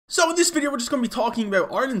So in this video we're just going to be talking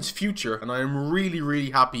about Ireland's future, and I am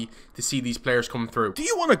really happy to see these players come through. Do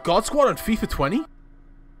you want a God Squad on FIFA 20?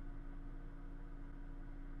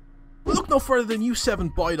 Well, look no further than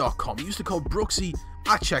u7buy.com. Use the code Brooksy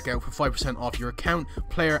at checkout for 5% off your account,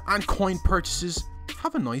 player and coin purchases.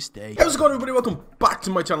 Have a nice day. How's it going, everybody? Welcome back to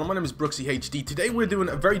my channel. My name is Brooksy HD. Today we're doing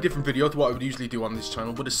a very different video to what I would usually do on this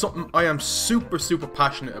channel, but it's something I am super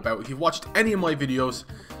passionate about. If you've watched any of my videos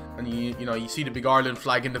and you see the big Ireland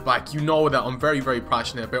flag in the back, you know that I'm very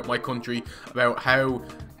passionate about my country, about how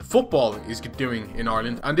football is doing in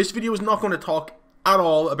Ireland. And this video is not going to talk at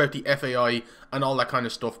all about the FAI and all that kind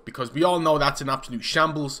of stuff, because we all know that's an absolute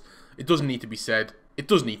shambles. It doesn't need to be said. It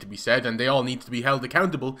does need to be said, and they all need to be held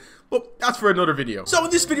accountable, but that's for another video. So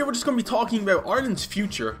in this video we're just going to be talking about Ireland's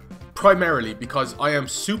future, primarily because I am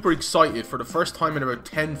super excited. For the first time in about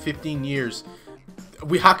 10-15 years,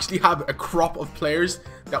 we actually have a crop of players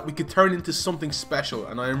that we could turn into something special,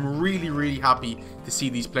 and I am really happy to see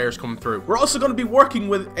these players come through. We're also going to be working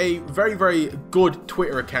with a very good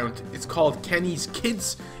Twitter account. It's called Kenny's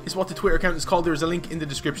Kids is what the Twitter account is called. There's a link in the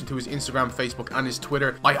description to his Instagram, Facebook and his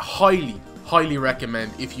Twitter. I highly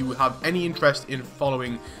recommend, if you have any interest in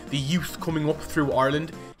following the youth coming up through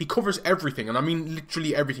Ireland. He covers everything, and I mean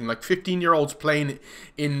literally everything, like 15-year-olds playing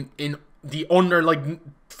in the under like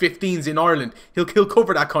 15s in Ireland. He'll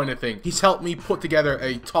cover that kind of thing. He's helped me put together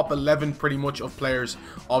a top 11 pretty much of players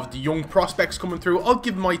of the young prospects coming through. I'll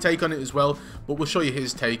give my take on it as well, but we'll show you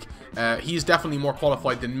his take. He is definitely more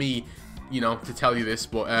qualified than me, to tell you this,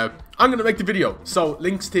 but I'm going to make the video. So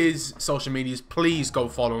links to his social medias, please go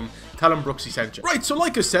follow him. Tell him Brooksy sent you. Right, so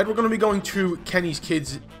like I said, we're going to be going through Kenny's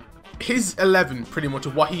Kids, his 11 pretty much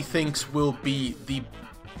of what he thinks will be the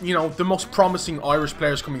most promising Irish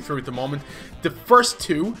players coming through at the moment. The first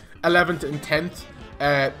two, 11th and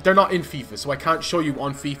 10th, they're not in FIFA, so I can't show you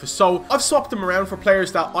on FIFA. So I've swapped them around for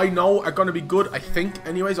players that I know are going to be good, I think.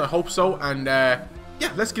 Anyways, I hope so. And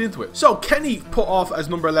yeah, let's get into it. So Kenny put off as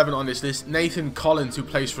number 11 on this list Nathan Collins, who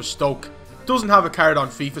plays for Stoke. Doesn't have a card on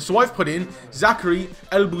FIFA, so I've put in Zachary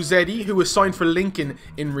Elbouzedi, who was signed for Lincoln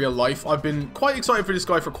in real life. I've been quite excited for this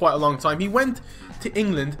guy for quite a long time. He went to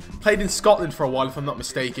England, played in Scotland for a while if I'm not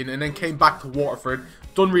mistaken, and then came back to Waterford.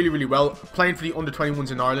 Done really well, playing for the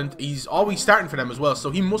under-21s in Ireland. He's always starting for them as well, so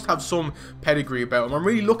he must have some pedigree about him. I'm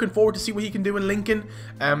really looking forward to see what he can do in Lincoln.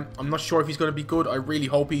 I'm not sure if he's going to be good. I really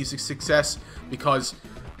hope he's a success, because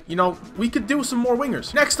we could do some more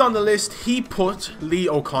wingers. Next on the list, he put Lee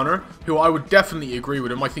O'Connor, who I would definitely agree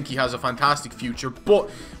with him. I think he has a fantastic future, but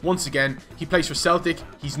once again, he plays for Celtic.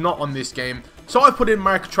 He's not on this game. So I put in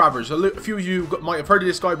Mark Travers. A few of you might have heard of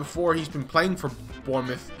this guy before. He's been playing for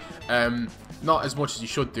Bournemouth. Not as much as he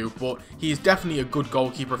should do, but he is definitely a good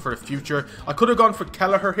goalkeeper for the future. I could have gone for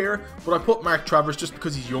Kelleher here, but I put Mark Travers just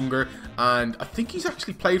because he's younger, and I think he's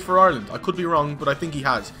actually played for Ireland. I could be wrong, but I think he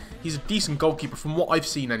has. He's a decent goalkeeper from what I've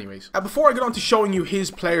seen anyways. Before I get on to showing you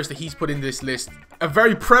his players that he's put in this list, a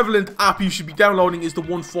very prevalent app you should be downloading is the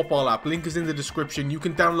OneFootball app. Link is in the description. You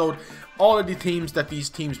can download all of the teams that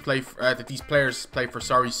these teams play for, that these players play for.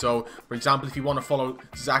 So, for example, if you want to follow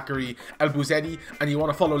Zachary Elbouzedi and you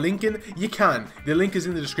want to follow Lincoln, you can. The link is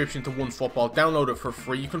in the description to OneFootball. Download it for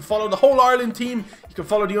free. You can follow the whole Ireland team. You can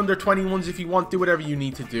follow the under-21s if you want. Do whatever you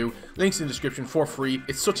need to do. Links in the description for free.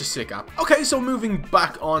 It's such a sick app. Okay, so moving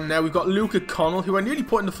back on now, we've got Luca, Connell, who I nearly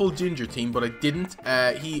put in the full ginger team, but I didn't.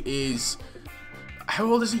 He is... How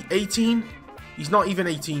old is he? 18? He's not even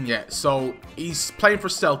 18 yet. So he's playing for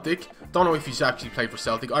Celtic. Don't know if he's actually played for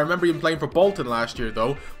Celtic. I remember him playing for Bolton last year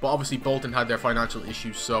though, but obviously Bolton had their financial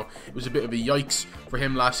issues, so it was a bit of a yikes for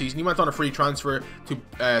him last season. He went on a free transfer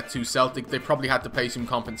to Celtic. They probably had to pay some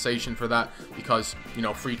compensation for that because,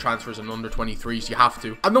 free transfers and under 23s, you have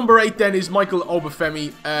to. At number 8 then is Michael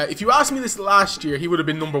Obafemi. If you asked me this last year, he would have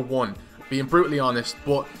been number 1, being brutally honest,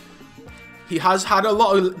 but he has had a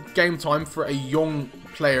lot of game time for a young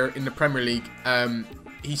player in the Premier League.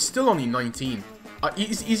 He's still only 19.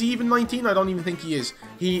 Is he even 19? I don't even think he is.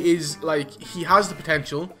 He is, he has the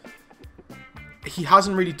potential. He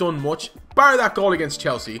hasn't really done much, bar that goal against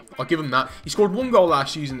Chelsea. I'll give him that. He scored 1 goal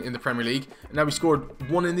last season in the Premier League, and now he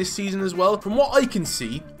scored 1 in this season as well. From what I can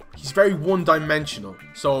see, he's very one-dimensional.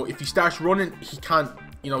 So if he starts running, he can't,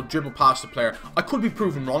 dribble past the player. I could be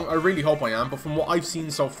proven wrong. I really hope I am, but from what I've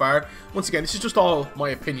seen so far, once again, this is just all my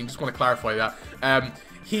opinion. Just want to clarify that.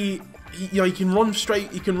 He can run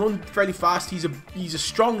straight. He can run fairly fast. He's a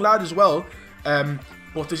strong lad as well.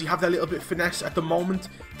 But does he have that little bit of finesse at the moment?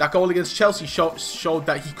 That goal against Chelsea showed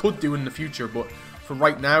that he could do in the future. But for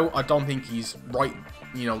right now, I don't think he's right,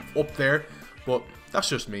 up there. But That's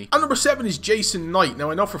just me. And number 7 is Jayson Knight.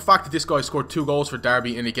 Now, I know for a fact that this guy scored 2 goals for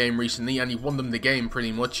Derby in a game recently, and he won them the game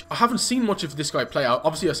pretty much. I haven't seen much of this guy play out.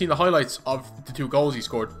 Obviously, I've seen the highlights of the 2 goals he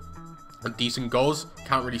scored. And decent goals.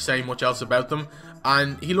 Can't really say much else about them.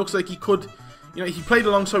 And he looks like he could, you know, he played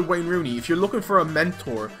alongside Wayne Rooney. If you're looking for a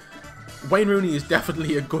mentor, Wayne Rooney is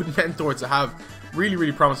definitely a good mentor to have. Really,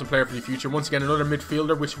 really promising player for the future. Once again, another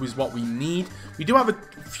midfielder, which was what we need. We do have a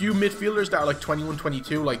few midfielders that are like 21,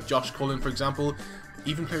 22, like Josh Cullen, for example.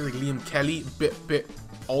 Even players like Liam Kelly, bit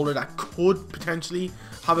older, that could potentially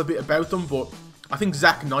have a bit about them. But I think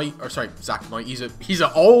Zach Knight, he's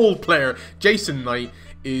an old player. Jayson Knight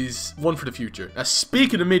is one for the future. Now,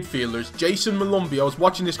 speaking of midfielders, Jason Molumby, I was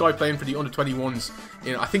watching this guy playing for the under-21s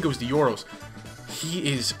in, I think it was the Euros.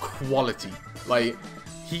 He is quality. Like,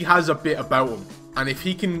 he has a bit about him. And if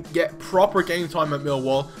he can get proper game time at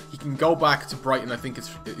Millwall, he can go back to Brighton, I think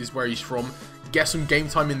is where he's from, get some game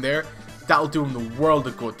time in there. That'll do him the world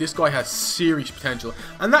of good. This guy has serious potential.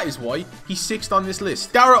 And that is why he's 6th on this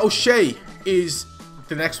list. Dara O'Shea is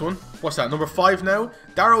the next one. What's that? Number 5 now.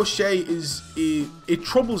 Dara O'Shea it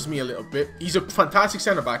troubles me a little bit. He's a fantastic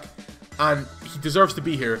centre-back. And he deserves to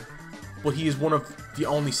be here. But he is one of the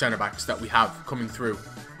only centre-backs that we have coming through.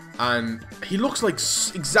 And he looks like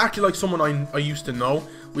exactly like someone I used to know,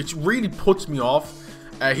 which really puts me off.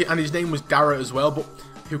 And his name was Dara as well, but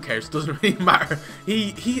who cares? Doesn't really matter.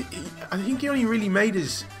 I think he only really made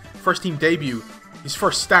his first team debut, his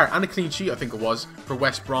first start, and a clean sheet, I think it was, for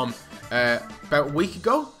West Brom about a week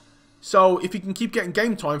ago. So if he can keep getting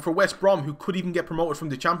game time for West Brom, who could even get promoted from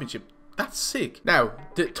the Championship, that's sick. Now,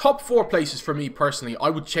 the top 4 places for me personally, I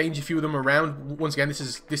would change a few of them around. Once again, this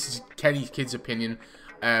is Kenny Kid's opinion.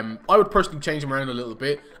 I would personally change him around a little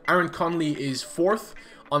bit. Aaron Connolly is 4th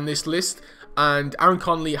on this list, and Aaron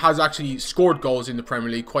Connolly has actually scored goals in the Premier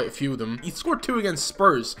League, quite a few of them. He scored 2 against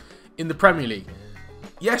Spurs in the Premier League.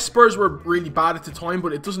 Yes, Spurs were really bad at the time,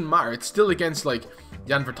 but it doesn't matter. It's still against like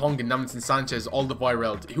Jan Vertonghen, Davinson Sanchez,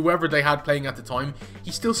 Alderweireld, whoever they had playing at the time.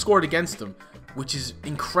 He still scored against them, which is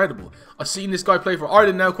incredible. I've seen this guy play for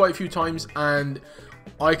Ireland now quite a few times, and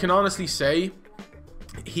I can honestly say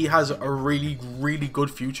he has a really, really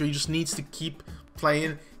good future. He just needs to keep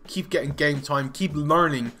playing, keep getting game time, keep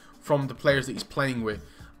learning from the players that he's playing with.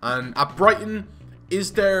 And at Brighton,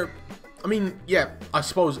 is there... I mean, yeah, I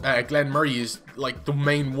suppose Glenn Murray is like the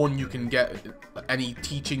main one you can get any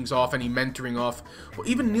teachings off, any mentoring off. But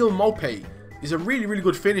even Neil Maupay is a really, really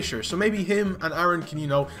good finisher. So maybe him and Aaron can, you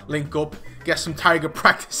know, link up, get some target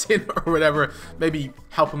practice in or whatever. Maybe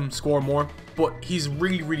help him score more. But he's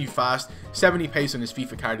really, really fast. 70 pace on his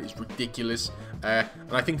FIFA card is ridiculous. And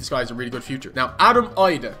I think this guy has a really good future. Now, Adam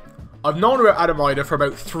Idah. I've known about Adam Idah for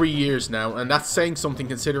about 3 years now. And that's saying something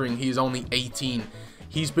considering he is only 18.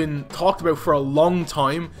 He's been talked about for a long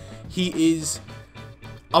time. He is,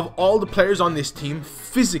 of all the players on this team,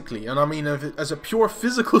 physically, and I mean as a pure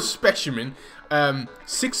physical specimen,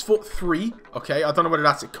 6'3", okay? I don't know whether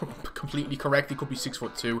that's completely correct. It could be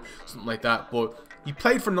 6'2", something like that. But he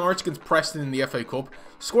played for Norwich against Preston in the FA Cup.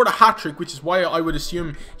 Scored a hat-trick, which is why I would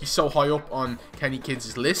assume he's so high up on Kenny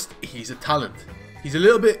Kids' list. He's a talent. He's a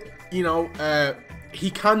little bit, you know,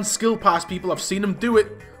 he can skill pass people. I've seen him do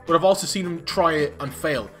it. But I've also seen him try it and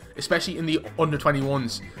fail, especially in the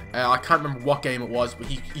under-21s. I can't remember what game it was, but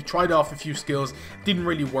he tried off a few skills, didn't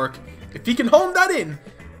really work. If he can hone that in,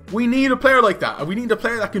 we need a player like that. We need a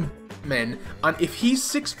player that can men. And if he's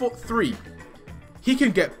 6'3", he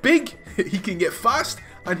can get big, he can get fast,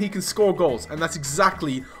 and he can score goals. And that's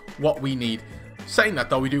exactly what we need. Saying that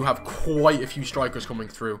though, we do have quite a few strikers coming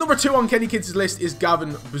through. Number 2 on Kenny Kids' list is Gavin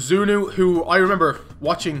bazunu, who I remember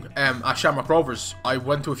watching at Shamrock Rovers. I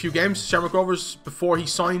went to a few games, Shamrock Rovers, before he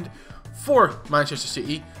signed for Manchester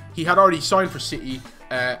City. He had already signed for City,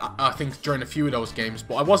 I think, during a few of those games.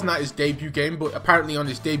 But I wasn't at his debut game, but apparently on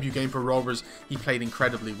his debut game for Rovers, he played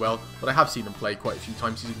incredibly well. But I have seen him play quite a few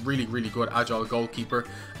times. He's a really, really good, agile goalkeeper.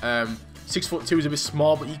 6'2" is a bit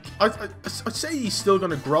small, but I'd say he's still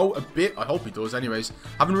going to grow a bit. I hope he does anyways.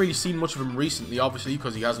 Haven't really seen much of him recently, obviously,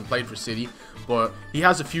 because he hasn't played for City. But he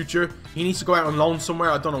has a future. He needs to go out on loan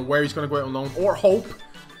somewhere. I don't know where he's going to go out on loan. Or hope.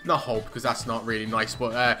 Not hope, because that's not really nice.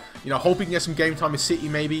 But, you know, hope he can get some game time with City,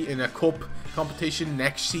 maybe, in a cup competition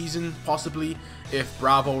next season, possibly. If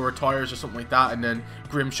Bravo retires or something like that, and then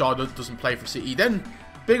Grimshaw doesn't play for City. Then,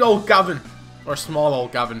 big old Gavin, or small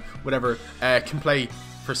old Gavin, whatever, can play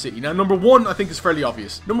for City. Now, number 1, I think, is fairly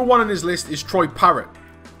obvious. Number 1 on his list is Troy Parrott.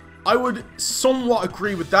 I would somewhat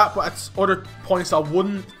agree with that, but at other points I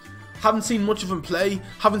wouldn't. Haven't seen much of him play.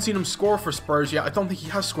 Haven't seen him score for Spurs yet. I don't think he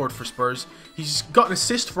has scored for Spurs. He's got an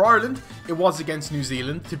assist for Ireland. It was against New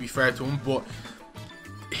Zealand, to be fair to him, but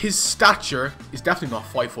his stature is definitely not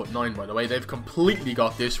 5'9", by the way. They've completely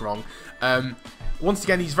got this wrong. Once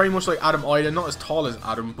again, he's very much like Adam Idah, not as tall as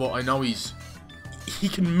Adam, but I know he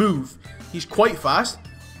can move. He's quite fast,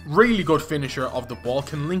 really good finisher of the ball,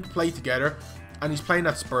 can link play together, and he's playing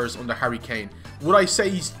at Spurs under Harry Kane. Would I say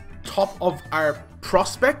he's top of our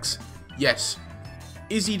prospects? Yes.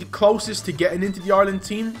 Is he the closest to getting into the Ireland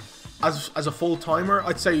team as a full-timer?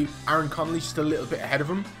 I'd say Aaron Connolly's just a little bit ahead of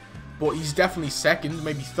him, but he's definitely second,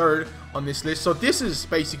 maybe third on this list. So this is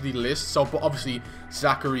basically the list. So, but obviously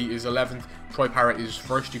Zachary is 11th, Troy Parrott is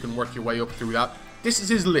first. You can work your way up through that. This is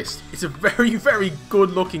his list. It's a very, very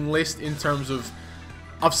good-looking list in terms of,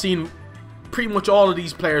 I've seen pretty much all of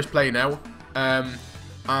these players play now.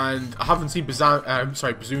 And I haven't seen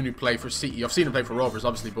bazunu play for City. I've seen him play for Rovers,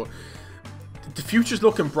 obviously, but the future's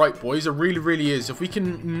looking bright, boys. It really, really is. If we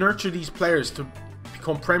can nurture these players to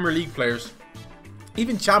become Premier League players,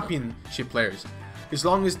 even Championship players, as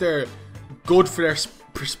long as they're good for their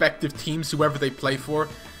respective teams, whoever they play for,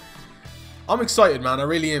 I'm excited, man. I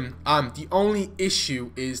really am. The only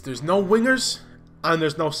issue is there's no wingers and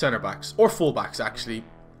there's no centre backs or full backs. Actually,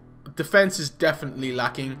 defense is definitely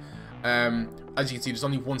lacking. As you can see, there's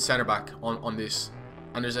only one centre back on this,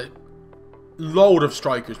 and there's a load of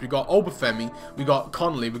strikers. We got Obafemi, we got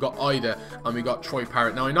Connolly, we got Idah, and we got Troy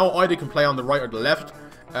Parrott. Now I know Idah can play on the right or the left.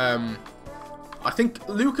 I think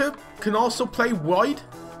Luca can also play wide.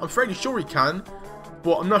 I'm fairly sure he can,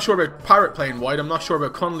 but I'm not sure about Parrott playing wide. I'm not sure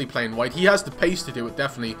about Connolly playing wide. He has the pace to do it,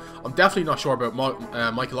 definitely. I'm definitely not sure about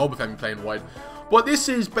Michael Obafemi playing wide. But this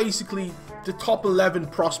is basically the top 11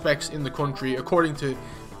 prospects in the country, according to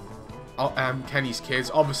Kenny's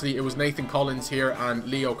kids. Obviously, it was Nathan Collins here and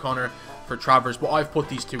Lee O'Connor for Travers, but I've put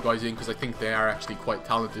these two guys in because I think they are actually quite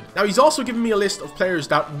talented. Now, he's also given me a list of players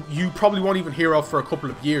that you probably won't even hear of for a couple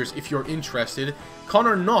of years if you're interested.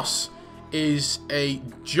 Connor Noss is a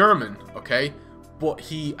German, okay, but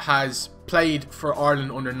he has played for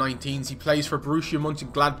Ireland under 19s. He plays for Borussia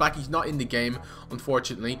Mönchengladbach. He's not in the game,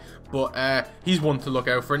 unfortunately, but he's one to look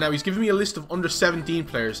out for. Now, he's given me a list of under 17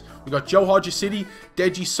 players. We got Joe Hodges City,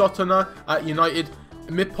 Deji Sotona at United,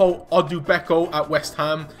 Mipo Odubeko at West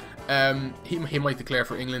Ham. He might declare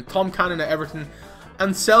for England. Tom Cannon at Everton.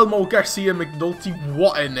 Anselmo Garcia McNulty,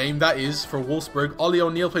 what a name that is, for Wolfsburg. Ollie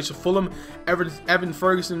O'Neill plays for Fulham. Evan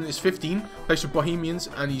Ferguson is 15, plays for Bohemians,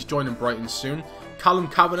 and he's joining Brighton soon. Callum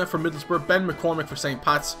Kavanagh for Middlesbrough. Ben McCormick for St.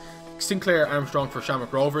 Pat's. Sinclair Armstrong for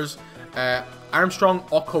Shamrock Rovers. Armstrong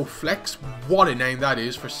Oko Flex, what a name that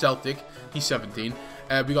is, for Celtic. He's 17.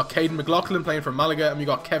 We got Caden McLaughlin playing for Malaga, and we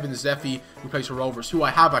got Kevin Zeffy, who plays for Rovers, who I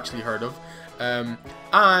have actually heard of.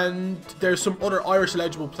 And there's some other Irish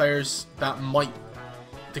eligible players that might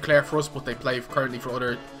declare for us, but they play currently for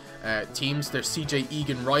other teams. There's CJ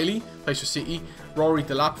Egan Riley, plays for City. Rory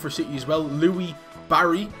Delap for City as well. Louis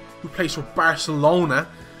Barry, who plays for Barcelona.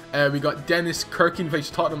 We got Dennis Kirkin, plays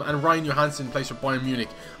for Tottenham, and Ryan Johansson plays for Bayern Munich.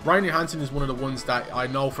 Ryan Johansson is one of the ones that I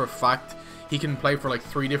know for a fact he can play for like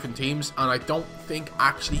 3 different teams, and I don't think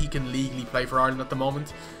actually he can legally play for Ireland at the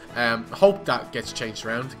moment. Hope that gets changed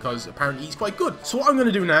around, because apparently he's quite good. So what I'm going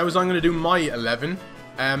to do now is I'm going to do my 11.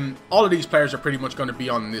 All of these players are pretty much going to be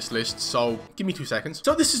on this list, so give me 2 seconds.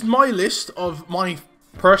 So this is my list of my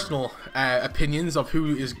personal opinions of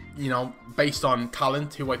who is, you know, based on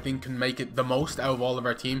talent, who I think can make it the most out of all of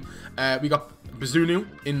our team. We got Bazunu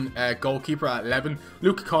in goalkeeper at 11,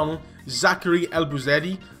 Luca Connell, Zachary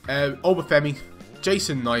Elbouzedi, Obafemi,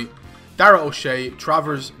 Jason Knight, Dara O'Shea,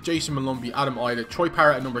 Travers, Jason Molumby, Adam Idah, Troy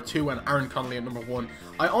Parrott at number 2, and Aaron Connolly at number 1.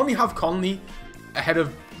 I only have Connolly ahead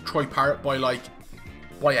of Troy Parrott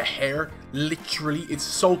by a hair. Literally, it's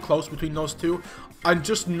so close between those two. I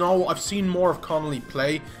just know I've seen more of Connolly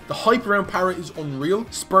play. The hype around Parrott is unreal.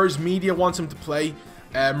 Spurs media wants him to play.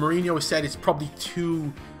 Mourinho has said it's probably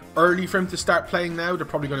too early for him to start playing now. They're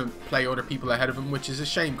probably going to play other people ahead of him, which is a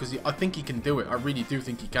shame, because I think he can do it. I really do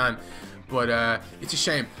think he can. But it's a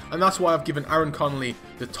shame. And that's why I've given Aaron Connolly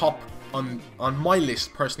the top on my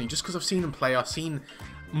list personally, just because I've seen him play. I've seen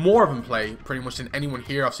more of him play pretty much than anyone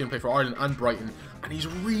here. I've seen him play for Ireland and Brighton, and he's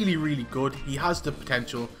really, really good. He has the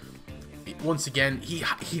potential. Once again, he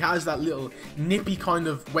has that little nippy kind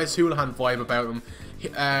of Wes Hoolahan vibe about him.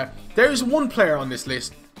 There is one player on this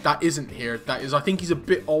list that isn't here. That is, I think he's a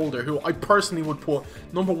bit older, who I personally would put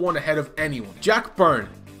number 1 ahead of anyone. Jack Byrne.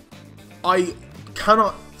 I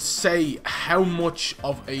cannot say how much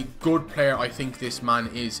of a good player I think this man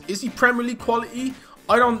is. Is he Premier League quality?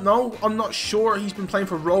 I don't know. I'm not sure. He's been playing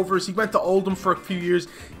for Rovers. He went to Oldham for a few years,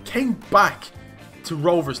 came back to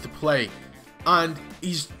Rovers to play, and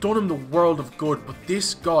he's done him the world of good. But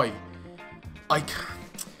this guy,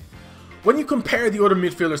 when you compare the other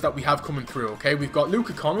midfielders that we have coming through, okay, we've got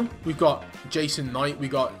Luca Connell, we've got Jayson Knight, we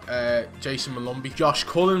got Jayson Molumby, Josh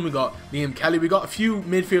Cullen, we got Liam Kelly, we got a few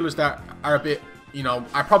midfielders that are a bit, you know,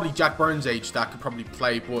 are probably Jack Byrne's age that could probably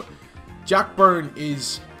play, but Jack Byrne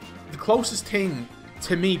is the closest thing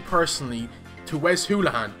to me personally to Wes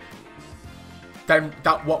Hoolahan than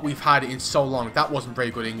that what we've had in so long. That wasn't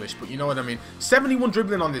very good English, but you know what I mean. 71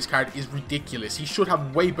 dribbling on this card is ridiculous. He should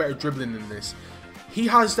have way better dribbling than this. He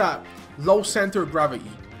has that low center of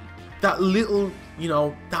gravity, that little, you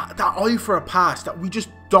know, that eye for a pass that we just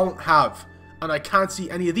don't have. And I can't see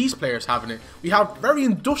any of these players having it. We have very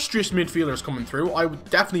industrious midfielders coming through. I would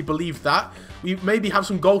definitely believe that. We maybe have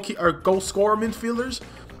some goal scorer midfielders,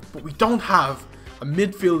 but we don't have a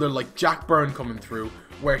midfielder like Jack Byrne coming through,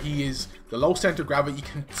 where he is the low center of gravity. He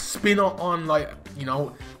can spin on, like, you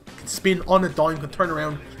know, can spin on a dime, can turn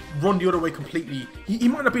around, run the other way completely. He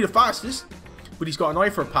might not be the fastest, but he's got an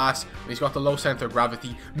eye for a pass, and he's got the low center of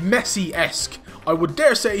gravity. Messi-esque. I would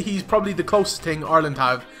dare say he's probably the closest thing Ireland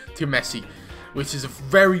have to Messi, which is a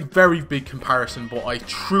very, very big comparison, but I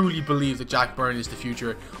truly believe that Jack Byrne is the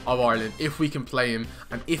future of Ireland if we can play him,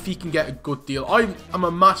 and if he can get a good deal. I'm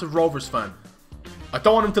a massive Rovers fan. I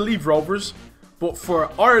don't want him to leave Rovers, but for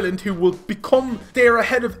Ireland, who will become, they're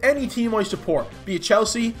ahead of any team I support, be it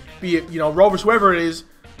Chelsea, be it, you know, Rovers, whoever it is,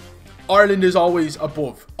 Ireland is always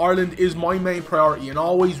above. Ireland is my main priority and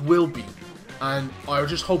always will be. And I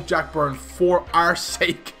just hope Jack Byrne, for our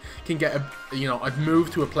sake, can get a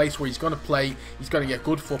move to a place where he's going to play, he's going to get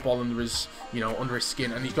good football under his, you know, under his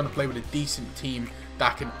skin, and he's going to play with a decent team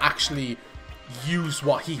that can actually use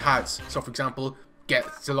what he has. So, for example, get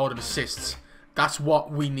a load of assists. That's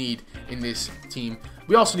what we need in this team.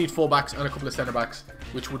 We also need fullbacks and a couple of centre backs,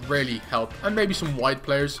 which would really help, and maybe some wide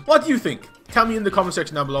players. What do you think? Tell me in the comment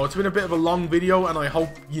section down below. It's been a bit of a long video, and I hope,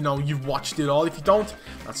 you know, you've watched it all. If you don't,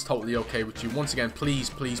 that's totally okay with you. Once again, please,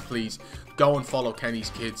 please, please go and follow Kenny's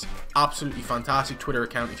Kids. Absolutely fantastic Twitter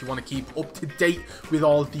account if you want to keep up to date with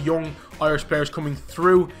all the young Irish players coming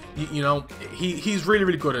through. You know, he's really,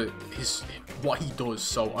 really good at what he does,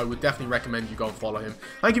 so I would definitely recommend you go and follow him.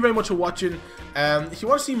 Thank you very much for watching. If you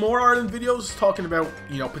want to see more Ireland videos talking about,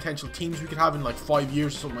 you know, potential teams we could have in like 5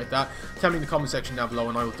 years or something like that, tell me in the comment section down below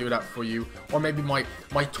and I will do that for you. Or maybe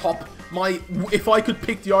if I could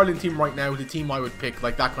pick the Ireland team right now, the team I would pick,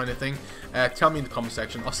 like that kind of thing, tell me in the comment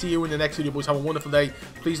section. I'll see you in the next video, boys. Have a wonderful day.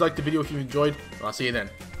 Please like the video if you enjoyed, and I'll see you then.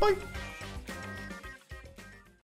 Bye.